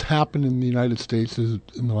things that's happened in the United States is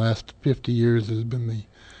in the last 50 years has been the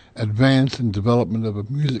advance and development of a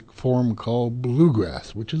music form called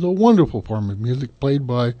bluegrass, which is a wonderful form of music played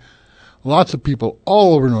by lots of people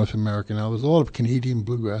all over North America now. There's a lot of Canadian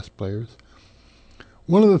bluegrass players.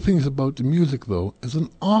 One of the things about the music, though, is an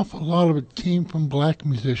awful lot of it came from black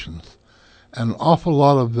musicians, and an awful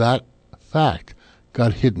lot of that fact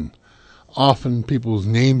got hidden. often people's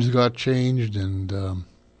names got changed and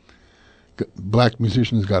black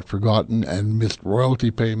musicians got forgotten and missed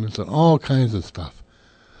royalty payments and all kinds of stuff.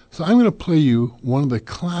 So I'm going to play you one of the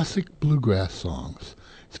classic bluegrass songs.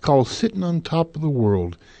 It's called Sittin' on Top of the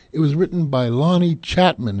World. It was written by Lonnie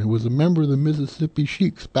Chapman, who was a member of the Mississippi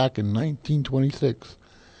Sheiks back in 1926.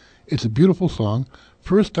 It's a beautiful song.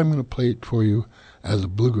 First, I'm going to play it for you as a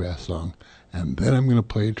bluegrass song, and then I'm going to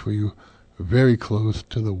play it for you very close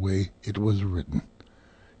to the way it was written.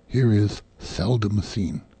 Here is Seldom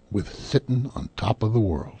Seen with Sittin' on Top of the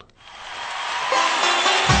World.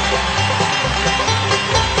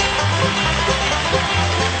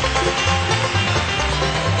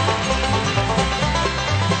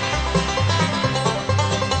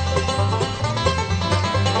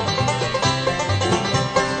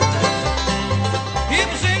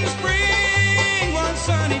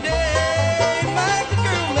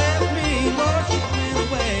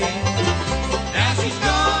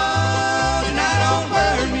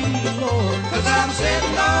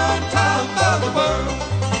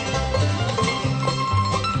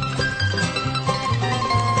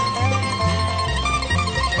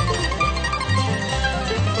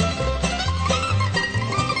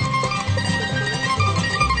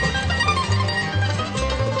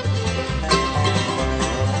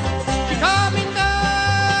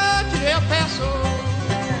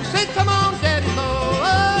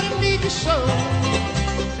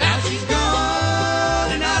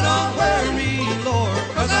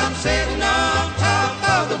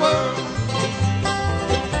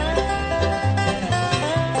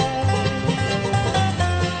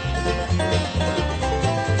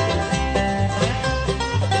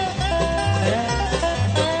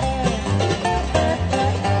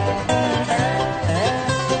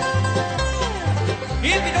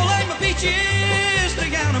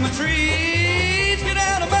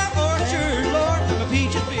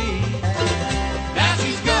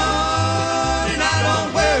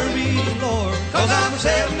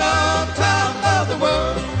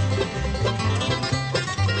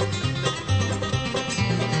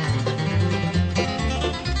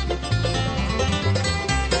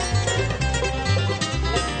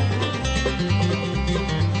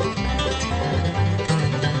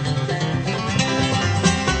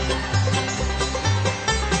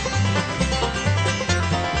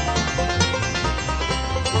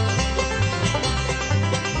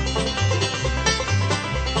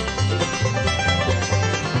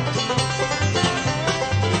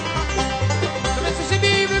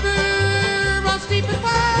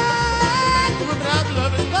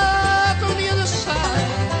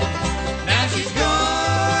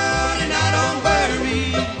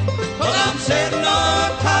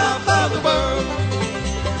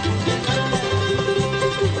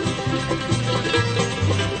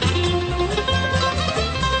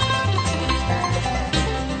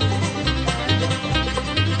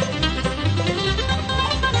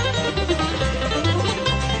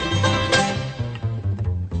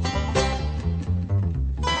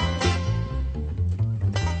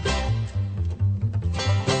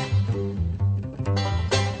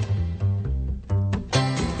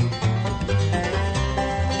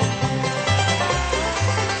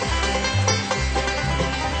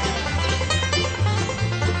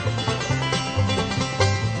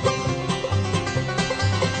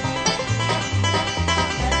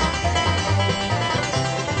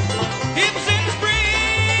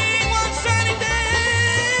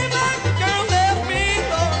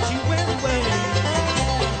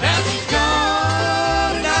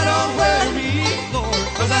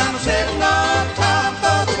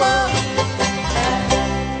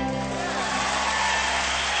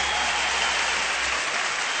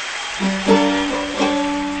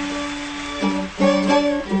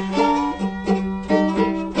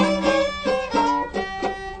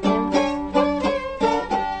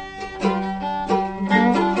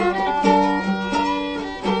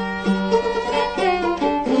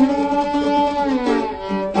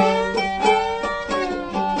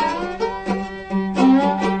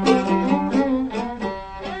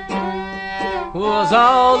 Was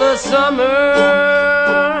all the summer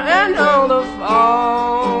and all the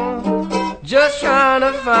fall, just trying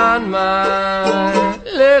to find my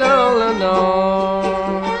little Lenore.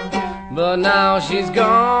 But now she's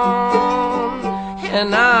gone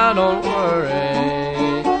and I don't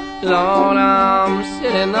worry, Lord, I'm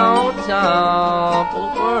sitting on top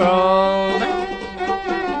of the world.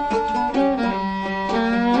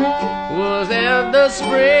 Was it the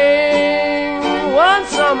spring, one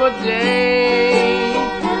summer day,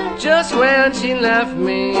 just when she left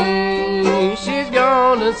me, she's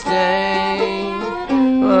gonna stay.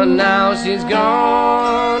 but now she's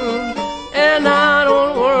gone, and I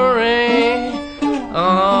don't worry.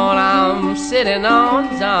 Oh, I'm sitting on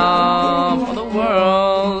top of the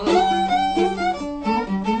world.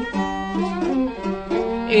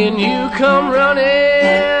 And you come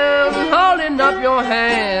running, holding up your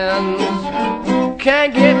hands.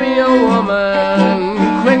 Can't get me a woman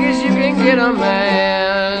quick as you can get a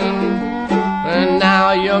man. And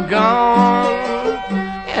now you're gone,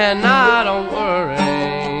 and I don't worry.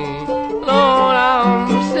 Lord,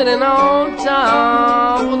 I'm sitting on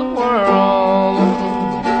top of the world.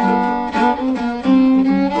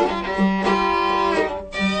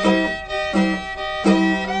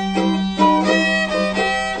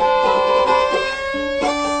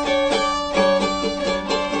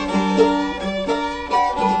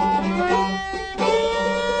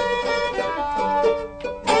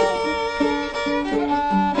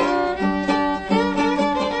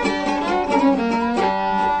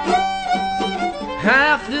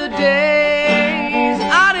 Half the days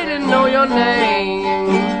I didn't know your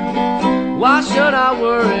name. Why should I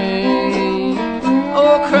worry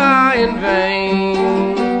or cry in vain?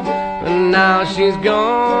 But now she's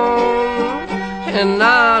gone, and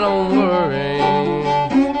I don't worry.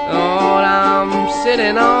 Lord, I'm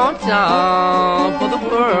sitting on top of the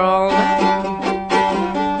world.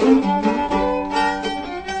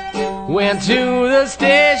 Went to the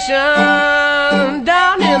station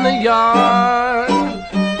down in the yard.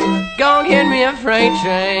 Gonna get me a freight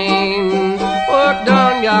train. Work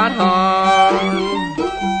done got hard.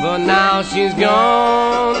 But now she's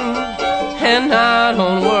gone, and I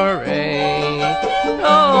don't worry.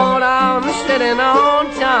 Lord, I'm sitting on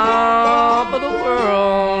top of the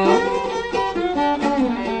world.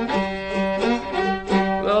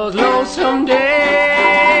 Those lonesome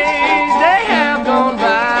days, they have gone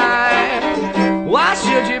by. Why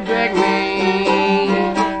should you beg me?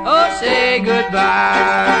 Oh, say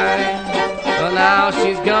goodbye. Well, now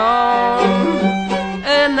she's gone,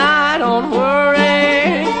 and I don't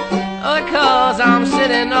worry, 'cause I'm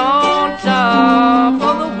sitting on top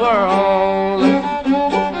of the world.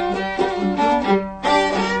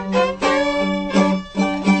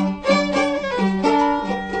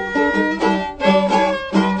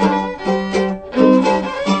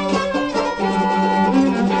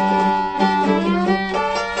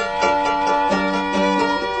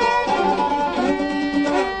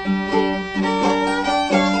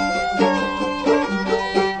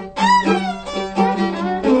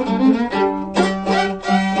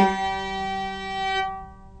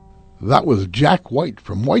 That was Jack White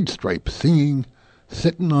from White Stripes singing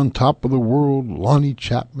Sittin' on Top of the World, Lonnie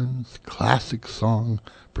Chapman's classic song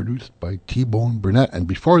produced by T-Bone Burnett. And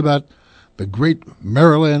before that, the great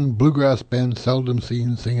Maryland bluegrass band Seldom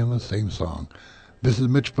Seen singing the same song. This is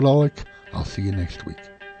Mitch Podolak. I'll see you next week.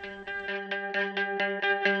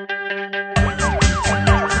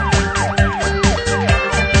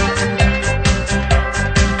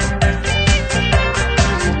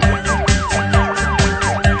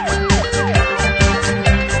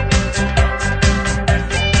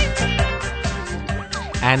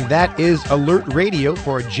 And that is Alert Radio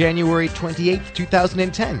for January 28th,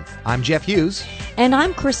 2010. I'm Jeff Hughes. And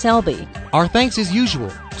I'm Chris Selby. Our thanks as usual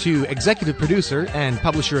to executive producer and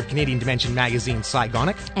publisher of Canadian Dimension magazine, Cy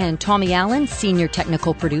Gonick. And Tommy Allen, senior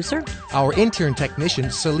technical producer. Our intern technician,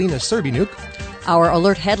 Selena Serbinuk. Our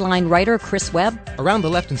alert headline writer, Chris Webb. Around the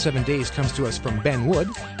Left in 7 Days comes to us from Ben Wood.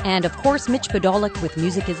 And of course, Mitch Podolak with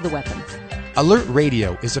Music is the Weapon. Alert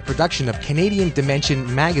Radio is a production of Canadian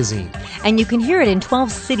Dimension magazine. And you can hear it in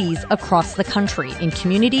 12 cities across the country in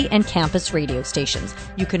community and campus radio stations.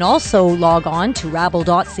 You can also log on to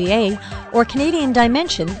rabble.ca or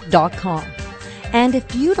canadiandimension.com. And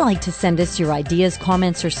if you'd like to send us your ideas,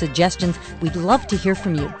 comments, or suggestions, we'd love to hear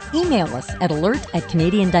from you. Email us at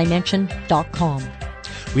alert@canadiandimension.com.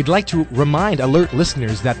 We'd like to remind Alert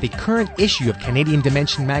listeners that the current issue of Canadian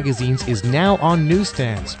Dimension magazines is now on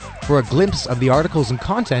newsstands. For a glimpse of the articles and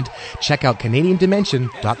content, check out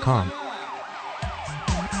canadiandimension.com.